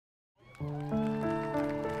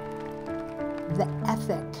The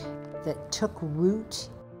ethic that took root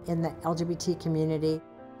in the LGBT community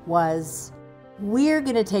was, we're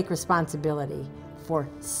going to take responsibility for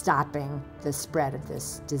stopping the spread of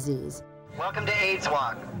this disease. Welcome to AIDS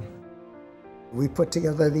Walk. We put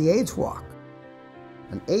together the AIDS Walk.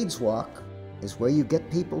 An AIDS Walk is where you get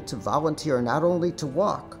people to volunteer not only to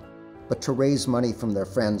walk, but to raise money from their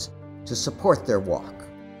friends to support their walk.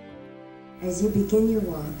 As you begin your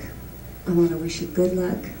walk, I want to wish you good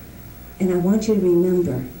luck, and I want you to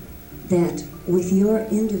remember that with your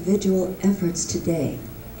individual efforts today,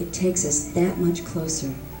 it takes us that much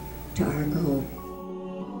closer to our goal.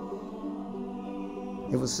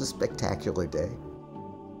 It was a spectacular day,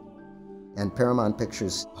 and Paramount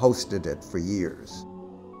Pictures hosted it for years.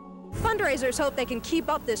 Fundraisers hope they can keep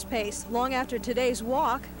up this pace. Long after today's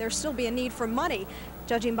walk, there'll still be a need for money.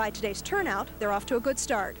 Judging by today's turnout, they're off to a good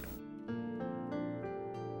start.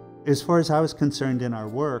 As far as I was concerned in our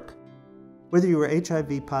work, whether you were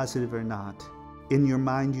HIV positive or not, in your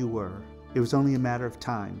mind you were. It was only a matter of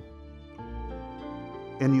time.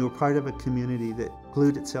 And you were part of a community that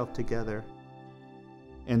glued itself together.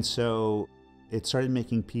 And so it started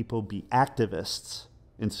making people be activists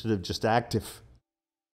instead of just active